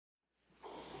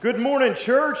Good morning,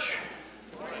 church.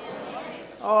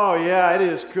 Oh, yeah, it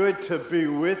is good to be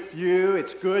with you.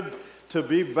 It's good to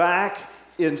be back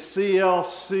in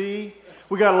CLC.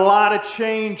 We got a lot of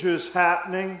changes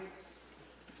happening.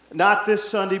 Not this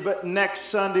Sunday, but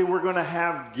next Sunday we're going to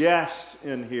have guests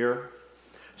in here.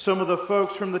 Some of the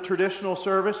folks from the traditional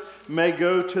service may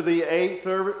go to the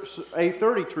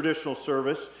 8:30 traditional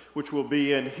service, which will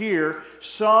be in here.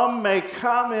 Some may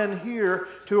come in here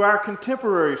to our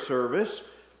contemporary service,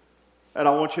 and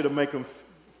I want you to make them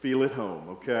feel at home,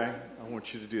 okay? I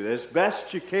want you to do that as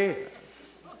best you can.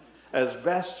 As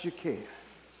best you can.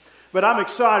 But I'm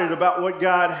excited about what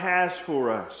God has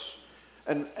for us.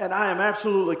 And I am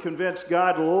absolutely convinced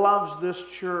God loves this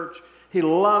church. He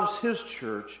loves His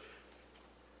church.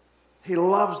 He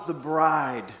loves the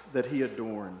bride that He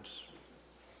adorns,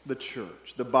 the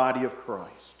church, the body of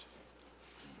Christ.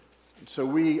 And so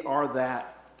we are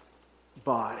that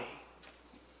body.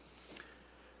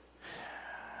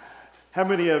 How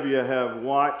many of you have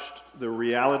watched the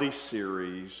reality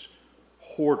series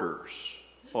Hoarders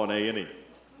on A&E?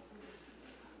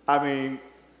 I mean,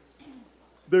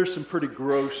 there's some pretty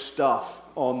gross stuff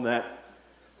on that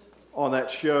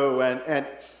show, and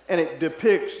it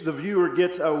depicts, the viewer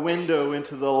gets a window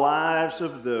into the lives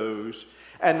of those,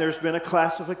 and there's been a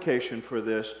classification for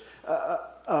this,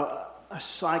 a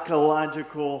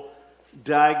psychological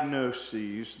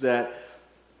diagnoses that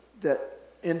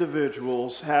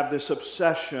individuals have this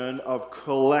obsession of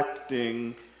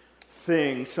collecting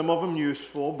things, some of them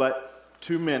useful, but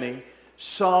too many.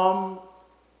 Some,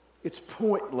 it's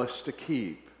pointless to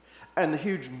keep. And the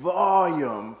huge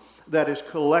volume that is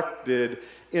collected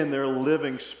in their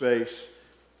living space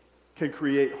can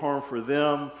create harm for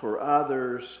them, for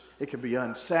others. It can be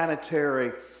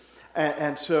unsanitary.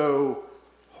 And so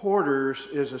Hoarders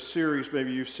is a series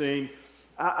maybe you've seen.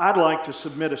 I'd like to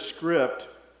submit a script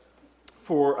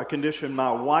for a condition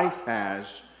my wife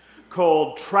has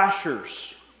called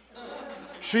trashers.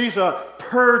 She's a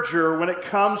purger when it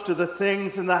comes to the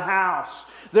things in the house.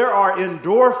 There are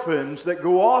endorphins that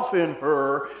go off in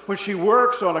her when she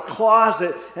works on a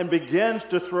closet and begins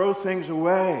to throw things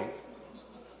away.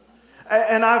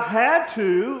 And I've had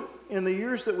to, in the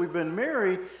years that we've been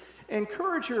married,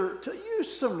 encourage her to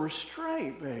use some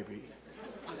restraint, baby.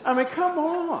 I mean, come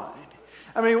on.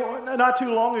 I mean, not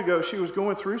too long ago, she was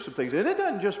going through some things. And it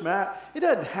doesn't just matter. It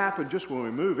doesn't happen just when we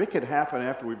move. It could happen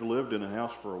after we've lived in a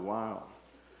house for a while.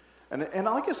 And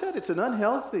like I said, it's an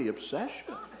unhealthy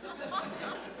obsession.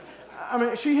 I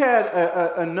mean, she had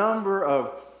a number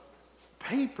of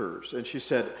papers, and she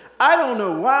said, I don't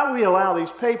know why we allow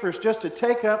these papers just to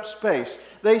take up space.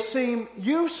 They seem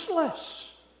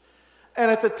useless.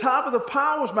 And at the top of the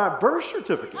pile was my birth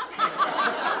certificate.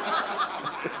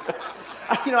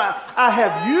 I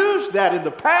have used that in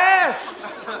the past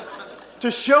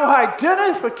to show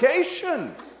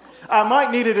identification. I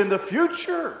might need it in the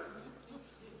future.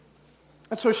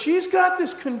 And so she's got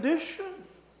this condition.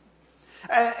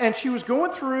 And she was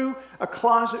going through a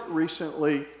closet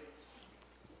recently,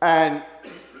 and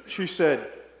she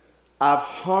said, I've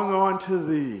hung on to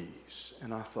these.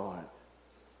 And I thought,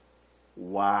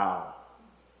 wow,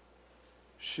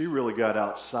 she really got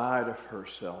outside of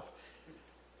herself.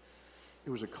 It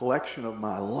was a collection of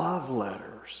my love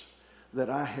letters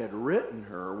that I had written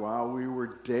her while we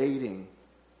were dating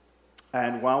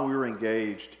and while we were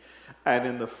engaged and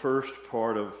in the first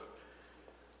part of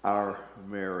our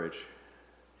marriage.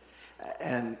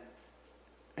 And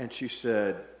she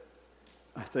said,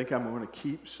 I think I'm going to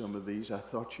keep some of these. I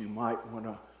thought you might want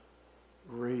to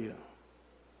read them.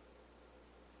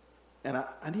 And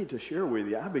I need to share with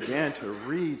you, I began to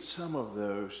read some of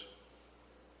those.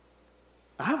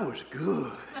 I was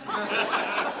good.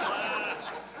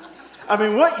 I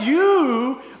mean, what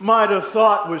you might have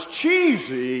thought was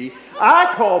cheesy,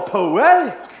 I call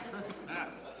poetic.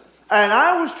 And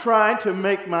I was trying to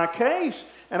make my case.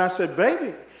 And I said,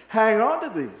 baby, hang on to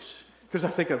these. Because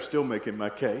I think I'm still making my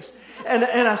case. And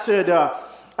I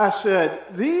said,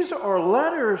 these are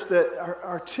letters that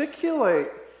articulate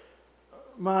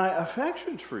my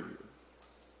affections for you.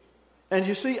 And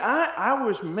you see, I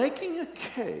was making a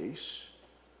case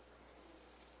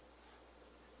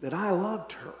that I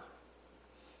loved her.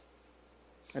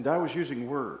 And I was using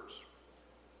words.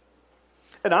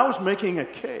 And I was making a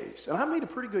case, and I made a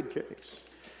pretty good case,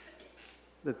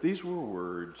 that these were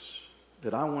words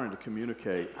that I wanted to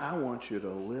communicate. I want you to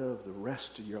live the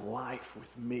rest of your life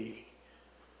with me.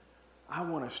 I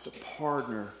want us to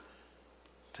partner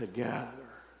together.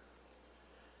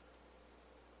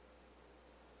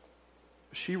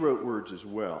 She wrote words as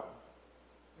well.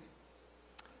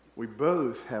 We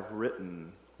both have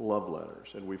written love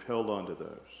letters, and we've held on to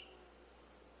those.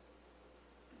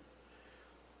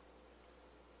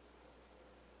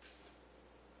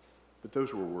 But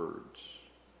those were words.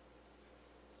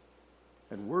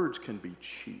 And words can be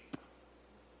cheap.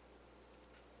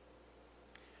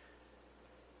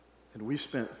 And we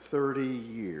spent 30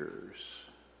 years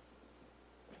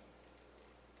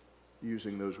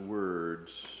using those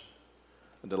words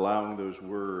and allowing those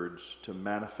words to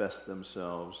manifest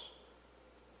themselves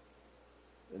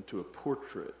into a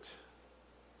portrait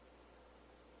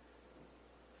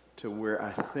to where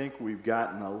I think we've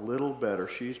gotten a little better.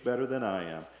 She's better than I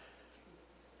am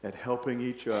at helping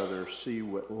each other see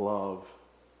what love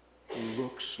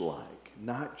looks like,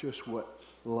 not just what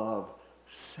love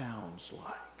sounds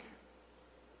like.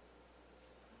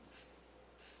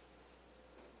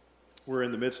 We're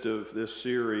in the midst of this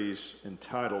series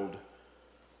entitled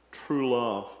True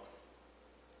Love.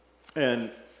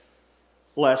 And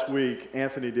last week,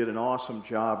 Anthony did an awesome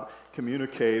job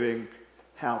communicating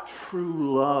how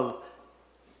true love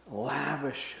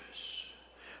lavishes,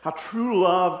 how true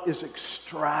love is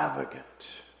extravagant.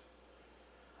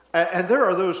 And there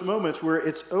are those moments where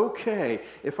it's okay.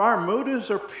 If our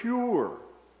motives are pure,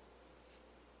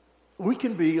 we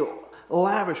can be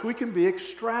lavish, we can be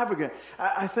extravagant.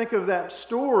 I think of that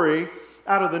story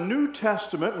out of the New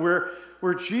Testament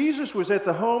where Jesus was at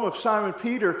the home of Simon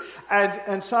Peter,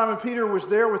 and Simon Peter was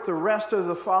there with the rest of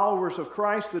the followers of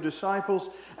Christ, the disciples,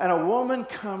 and a woman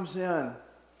comes in,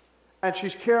 and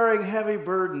she's carrying heavy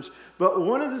burdens. But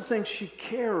one of the things she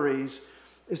carries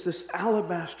is this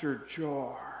alabaster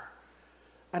jar.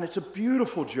 And it's a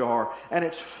beautiful jar, and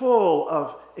it's full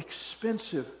of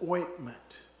expensive ointment,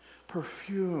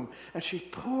 perfume. And she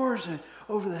pours it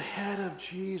over the head of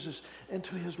Jesus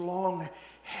into his long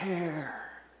hair.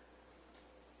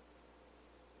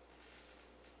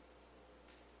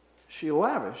 She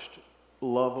lavished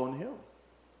love on him.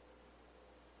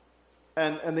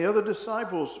 And the other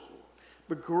disciples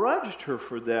begrudged her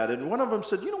for that. And one of them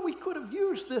said, we could have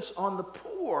used this on the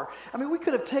poor. I mean, we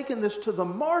could have taken this to the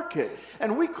market,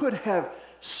 and we could have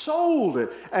sold it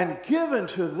and given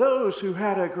to those who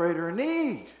had a greater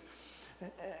need.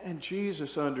 And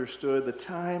Jesus understood the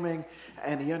timing,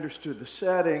 and he understood the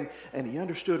setting, and he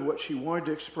understood what she wanted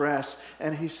to express.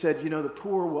 And he said, the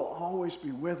poor will always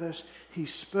be with us. He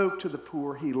spoke to the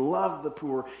poor. He loved the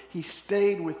poor. He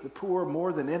stayed with the poor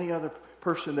more than any other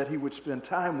person that he would spend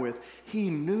time with. He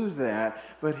knew that,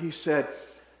 but he said,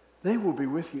 they will be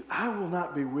with you. I will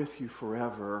not be with you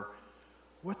forever.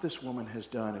 What this woman has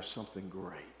done is something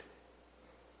great.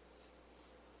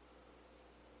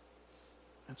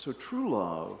 And so true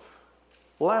love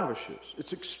lavishes.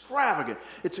 It's extravagant.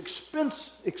 It's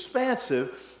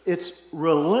expansive. It's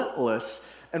relentless.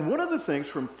 And one of the things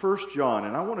from 1 John,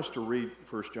 and I want us to read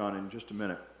 1 John in just a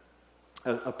minute,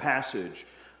 a passage,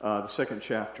 the second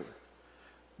chapter.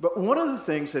 But one of the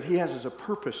things that he has is a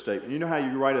purpose statement. You know how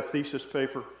you write a thesis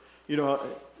paper?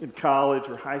 In college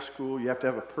or high school, you have to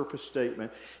have a purpose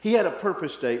statement. He had a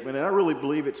purpose statement, and I really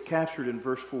believe it's captured in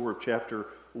verse 4 of chapter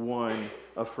 1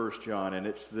 of 1 John, and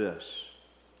it's this.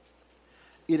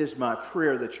 It is my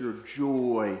prayer that your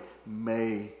joy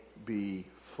may be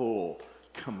full,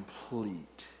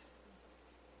 complete.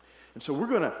 And so we're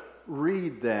going to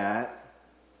read that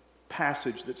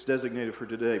passage that's designated for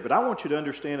today. But I want you to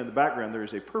understand in the background there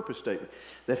is a purpose statement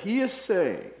that he is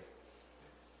saying,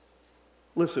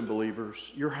 listen,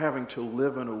 believers, you're having to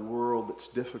live in a world that's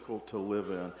difficult to live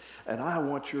in. And I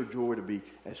want your joy to be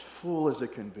as full as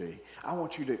it can be. I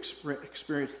want you to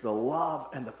experience the love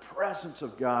and the presence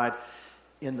of God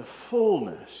in the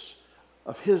fullness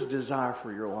of his desire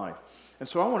for your life. And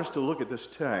so I want us to look at this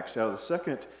text out of the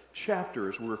second chapter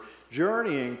as we're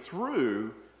journeying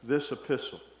through this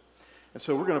epistle. And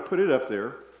so we're going to put it up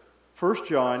there. 1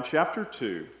 John chapter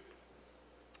 2.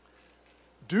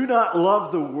 Do not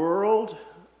love the world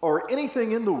or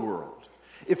anything in the world.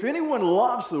 If anyone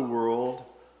loves the world,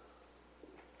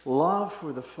 love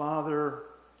for the Father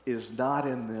is not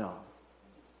in them.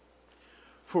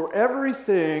 For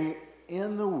everything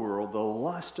in the world, the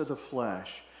lust of the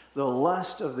flesh, the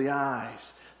lust of the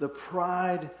eyes, the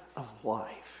pride of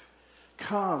life,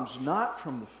 comes not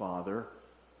from the Father,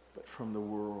 but from the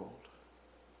world.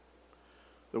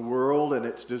 The world and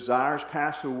its desires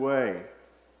pass away,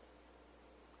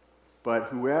 but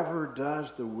whoever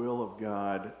does the will of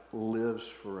God lives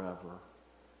forever.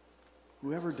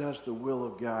 Whoever does the will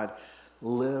of God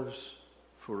lives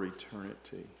for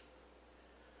eternity.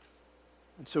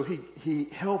 And so he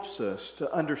helps us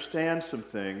to understand some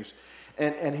things,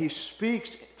 and he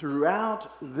speaks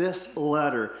throughout this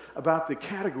letter about the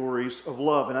categories of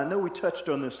love. And I know we touched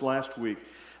on this last week,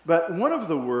 but one of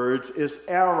the words is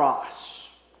eros,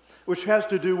 which has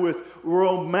to do with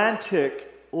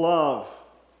romantic love.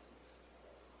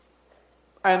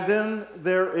 And then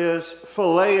there is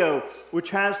phileo, which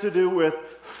has to do with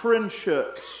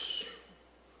friendships.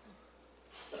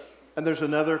 And there's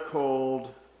another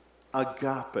called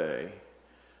agape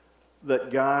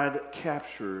that God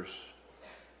captures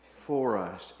for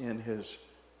us in his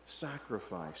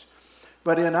sacrifice.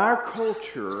 But in our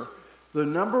culture, the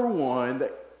number one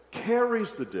that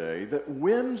carries the day, that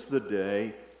wins the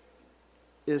day,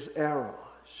 is eros.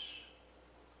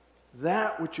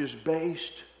 That which is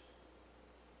based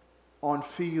on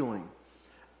feeling.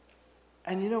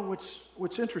 And you know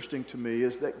what's interesting to me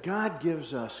is that God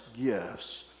gives us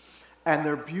gifts, and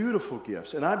they're beautiful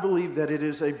gifts. And I believe that it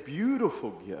is a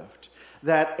beautiful gift,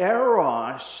 that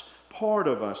eros part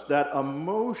of us, that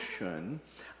emotion,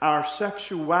 our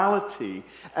sexuality,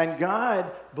 and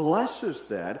God blesses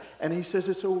that, and he says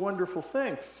it's a wonderful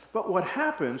thing. But what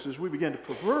happens is we begin to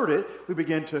pervert it, we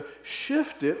begin to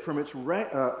shift it from its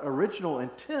original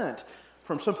intent,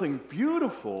 from something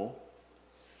beautiful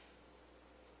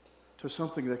to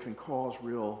something that can cause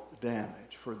real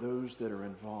damage for those that are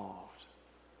involved.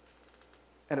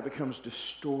 And it becomes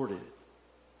distorted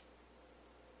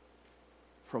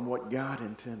from what God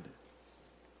intended.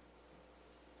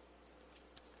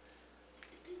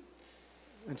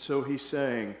 And so he's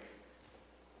saying,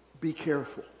 be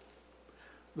careful.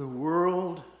 The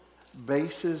world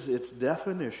bases its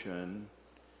definition,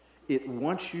 it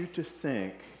wants you to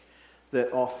think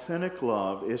that authentic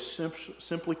love is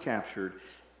simply captured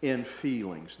in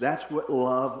feelings. That's what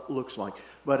love looks like.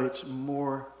 But it's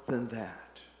more than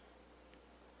that.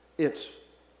 It's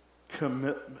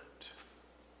commitment.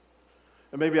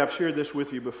 And maybe I've shared this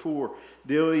with you before.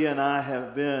 Delia and I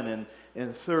have been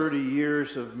in 30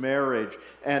 years of marriage,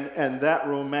 and that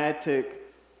romantic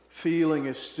feeling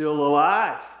is still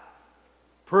alive.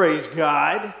 Praise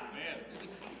God. Amen.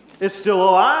 It's still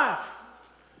alive.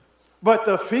 But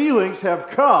the feelings have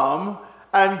come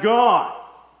and gone.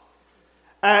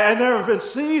 And there have been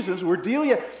seasons where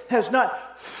Delia has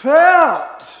not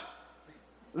felt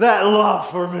that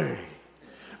love for me,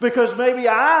 because maybe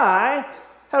I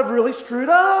have really screwed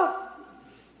up.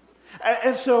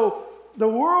 And so the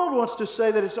world wants to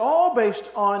say that it's all based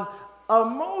on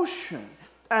emotion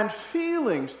and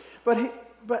feelings. But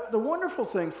the wonderful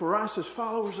thing for us as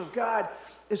followers of God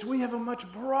is we have a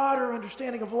much broader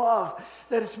understanding of love,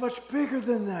 that it's much bigger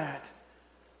than that.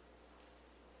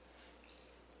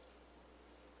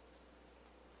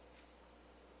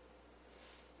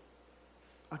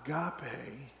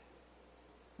 Agape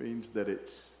means that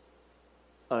it's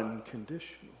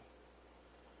unconditional.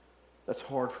 That's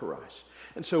hard for us.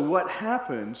 And so what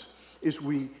happens is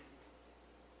we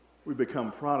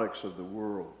become products of the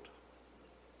world.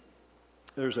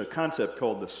 There's a concept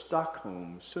called the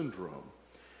Stockholm Syndrome,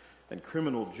 and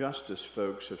criminal justice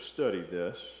folks have studied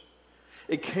this.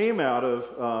 It came out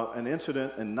of an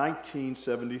incident in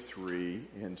 1973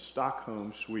 in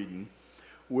Stockholm, Sweden,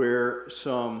 where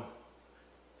some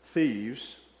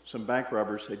thieves, some bank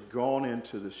robbers, had gone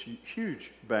into this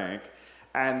huge bank,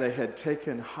 and they had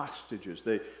taken hostages.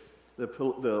 The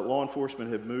law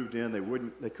enforcement had moved in.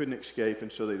 They couldn't escape,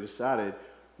 and so they decided,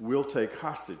 we'll take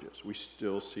hostages. We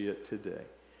still see it today.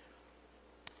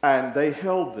 And they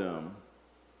held them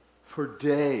for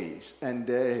days and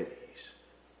days.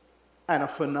 And a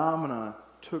phenomenon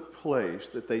took place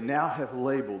that they now have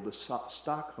labeled the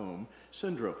Stockholm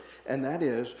Syndrome. And that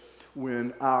is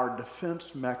when our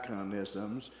defense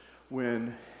mechanisms,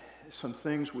 when some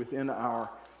things within our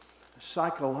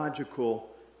psychological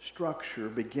structure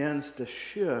begins to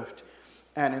shift,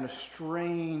 and in a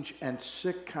strange and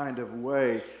sick kind of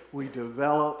way, we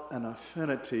develop an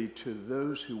affinity to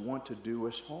those who want to do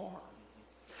us harm.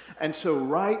 And so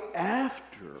right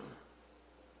after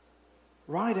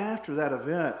that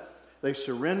event, they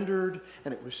surrendered,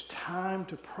 and it was time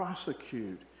to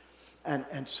prosecute.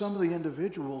 And some of the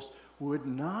individuals would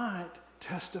not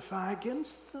testify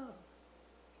against them.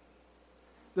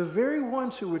 The very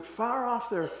ones who would fire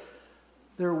off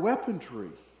their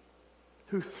weaponry,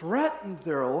 who threatened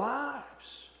their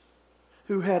lives,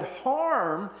 who had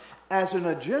harm as an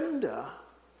agenda,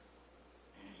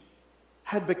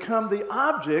 had become the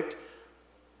object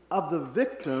of the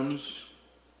victim's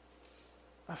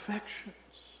affections.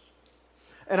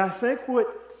 And I think what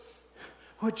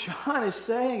John is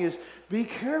saying is, be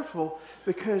careful,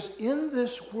 because in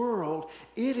this world,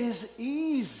 it is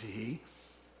easy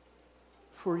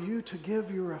for you to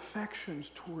give your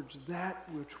affections towards that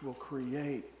which will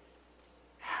create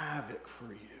havoc for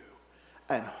you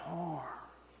and harm.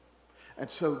 And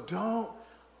so don't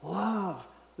love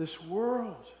this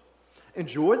world.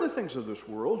 Enjoy the things of this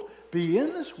world, be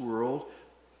in this world,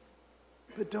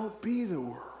 but don't be the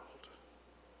world.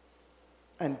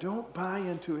 And don't buy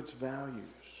into its values,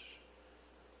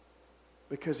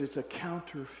 because it's a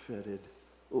counterfeited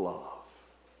love.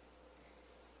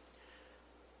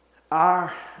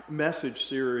 Our message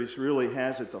series really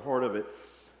has at the heart of it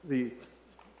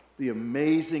the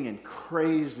amazing and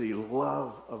crazy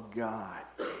love of God.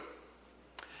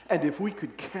 And if we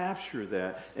could capture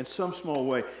that in some small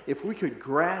way, if we could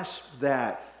grasp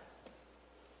that,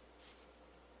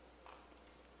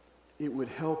 it would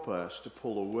help us to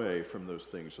pull away from those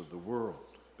things of the world.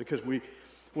 Because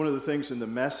one of the things in the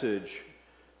message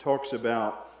talks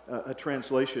about, a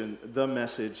translation, the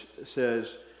message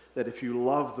says that if you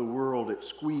love the world, it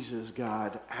squeezes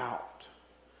God out.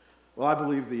 Well, I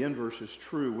believe the inverse is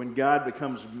true. When God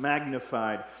becomes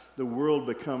magnified, the world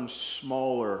becomes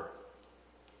smaller,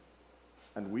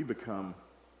 and we become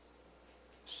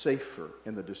safer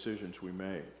in the decisions we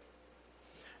make.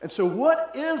 And so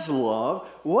what is love?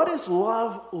 What does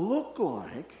love look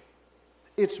like?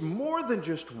 It's more than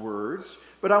just words,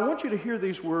 but I want you to hear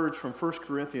these words from 1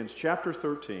 Corinthians chapter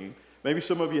 13. Maybe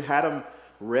some of you had them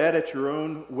read at your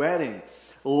own wedding.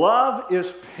 Love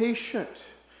is patient.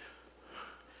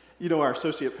 You know, our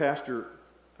associate pastor,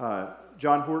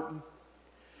 John Horton,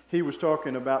 he was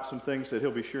talking about some things that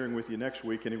he'll be sharing with you next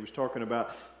week, and he was talking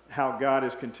about how God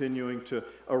is continuing to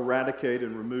eradicate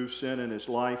and remove sin in his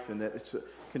life, and that it's a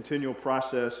continual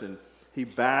process, and he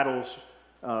battles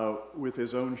with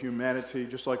his own humanity,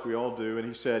 just like we all do. And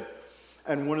he said,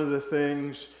 and one of the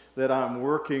things that I'm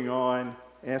working on,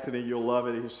 Anthony, you'll love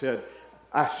it, he said,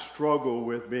 I struggle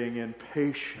with being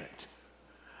impatient.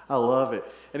 I love it.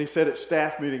 And he said at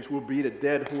staff meetings, we'll beat a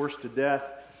dead horse to death.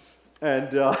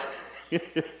 And, and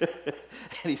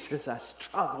he says, I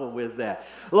struggle with that.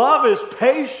 Love is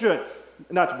patient.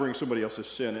 Not to bring somebody else's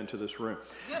sin into this room.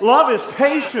 Love is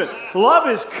patient. Love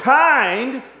is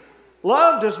kind.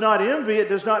 Love does not envy. It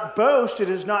does not boast. It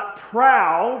is not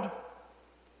proud.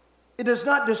 It does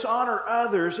not dishonor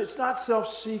others. It's not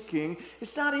self-seeking.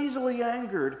 It's not easily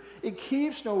angered. It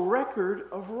keeps no record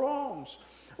of wrongs.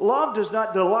 Love does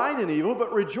not delight in evil,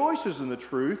 but rejoices in the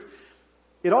truth.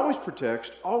 It always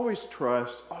protects, always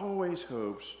trusts, always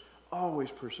hopes, always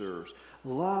preserves.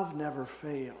 Love never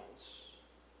fails.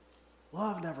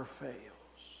 Love never fails.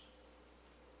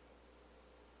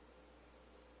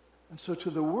 And so to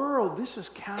the world, this is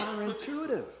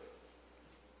counterintuitive.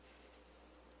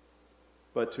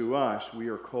 But to us, we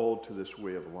are called to this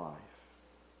way of life.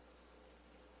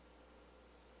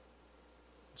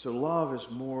 So love is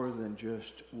more than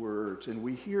just words. And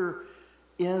we hear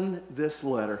in this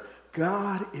letter,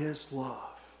 God is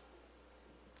love.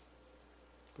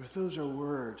 But if those are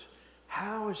words,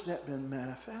 how has that been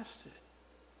manifested?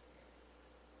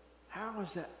 How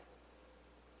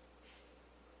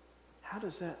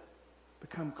does that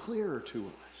become clearer to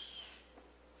us?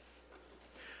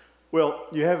 Well,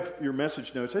 you have your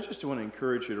message notes. I just want to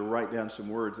encourage you to write down some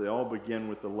words. They all begin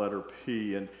with the letter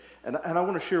P. And I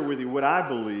want to share with you what I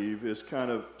believe is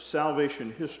kind of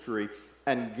salvation history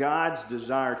and God's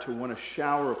desire to want to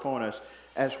shower upon us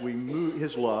as we move,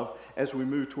 his love, as we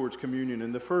move towards communion.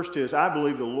 And the first is, I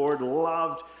believe the Lord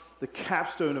loved the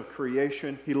capstone of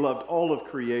creation. He loved all of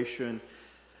creation.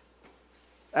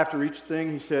 After each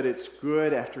thing, he said, it's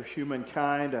good. After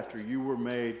humankind, after you were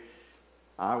made,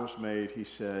 I was made, he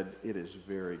said, it is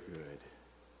very good.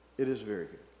 It is very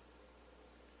good.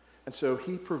 And so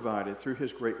he provided, through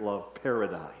his great love,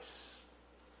 paradise.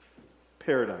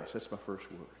 Paradise, that's my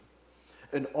first word.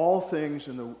 And all things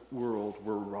in the world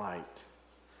were right.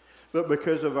 But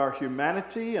because of our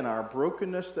humanity and our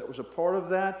brokenness that was a part of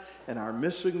that, and our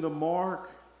missing the mark,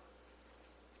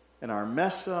 and our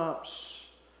mess-ups,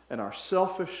 and our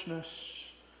selfishness,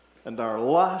 and our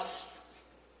lust,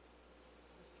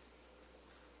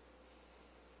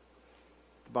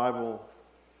 the Bible,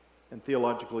 and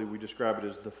theologically we describe it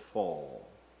as the fall,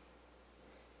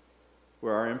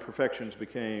 where our imperfections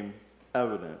became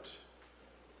evident,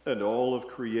 and all of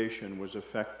creation was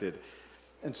affected.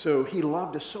 And so he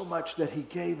loved us so much that he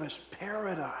gave us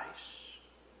paradise.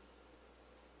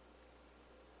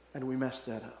 And we messed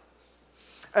that up.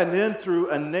 And then through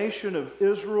a nation of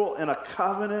Israel and a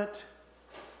covenant,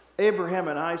 Abraham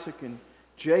and Isaac and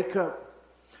Jacob,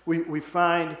 we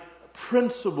find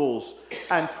principles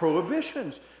and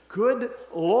prohibitions, good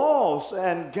laws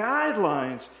and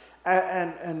guidelines,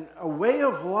 and a way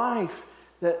of life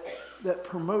that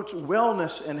promotes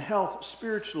wellness and health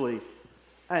spiritually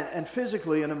and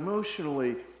physically and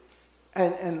emotionally.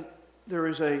 And there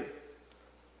is a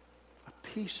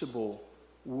peaceable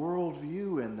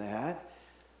worldview in that.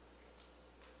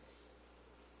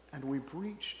 And we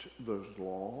breached those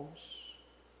laws.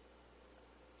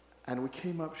 And we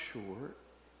came up short.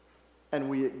 and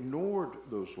we ignored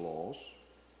those laws.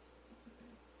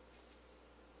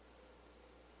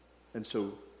 And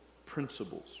so,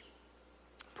 principles,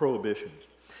 prohibitions.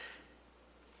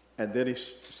 And then he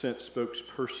sent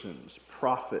spokespersons,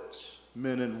 prophets,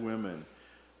 men and women,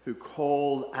 who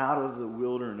called out of the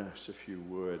wilderness, if you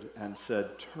would, and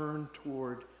said, turn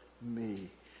toward me.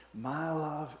 My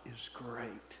love is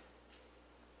great.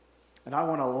 And I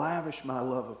want to lavish my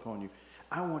love upon you.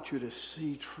 I want you to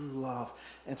see true love.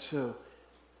 And so,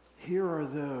 here are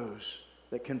those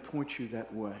that can point you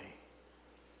that way.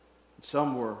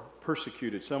 Some were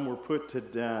persecuted. Some were put to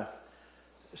death.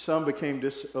 Some became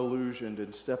disillusioned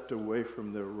and stepped away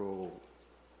from their role.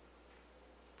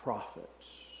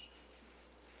 Prophets.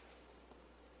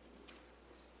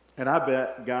 And I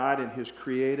bet God in his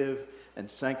creative and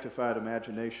sanctified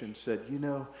imagination said, you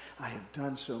know, I have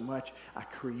done so much. I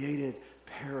created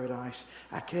paradise.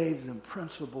 I gave them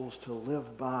principles to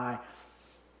live by.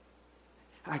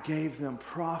 I gave them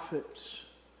prophets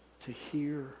to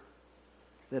hear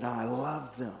that I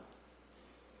love them.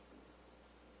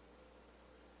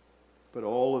 But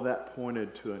all of that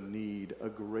pointed to a need, a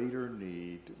greater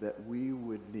need that we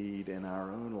would need in our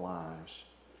own lives.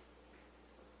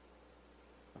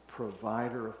 A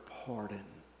provider of pardon.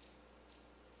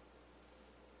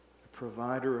 A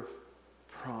provider of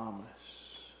promise.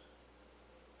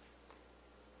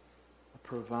 A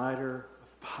provider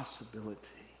of possibility.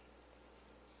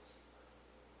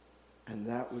 And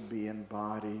that would be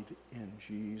embodied in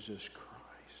Jesus Christ.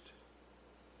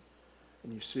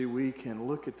 And you see, we can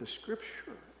look at the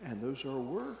Scripture, and those are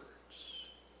words.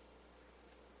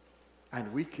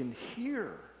 And we can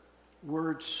hear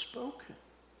words spoken.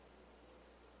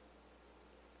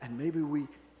 And maybe we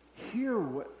hear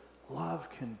what love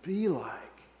can be like.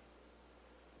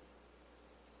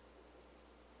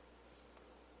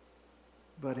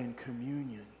 But in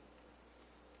communion,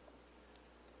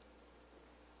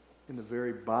 in the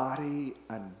very body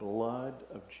and blood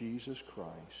of Jesus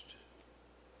Christ,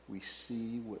 we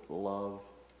see what love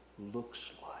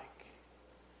looks like.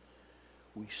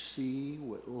 We see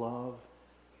what love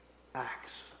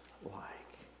acts like.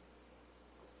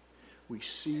 We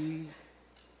see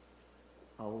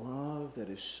a love that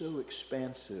is so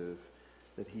expansive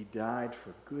that he died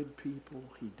for good people,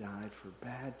 he died for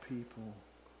bad people,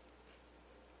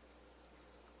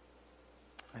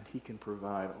 and he can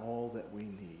provide all that we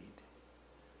need.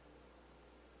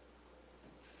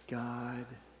 God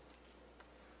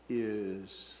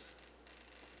is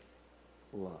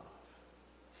love.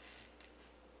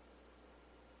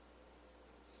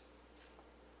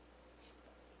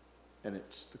 And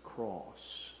it's the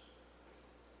cross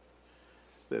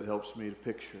that helps me to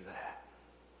picture that.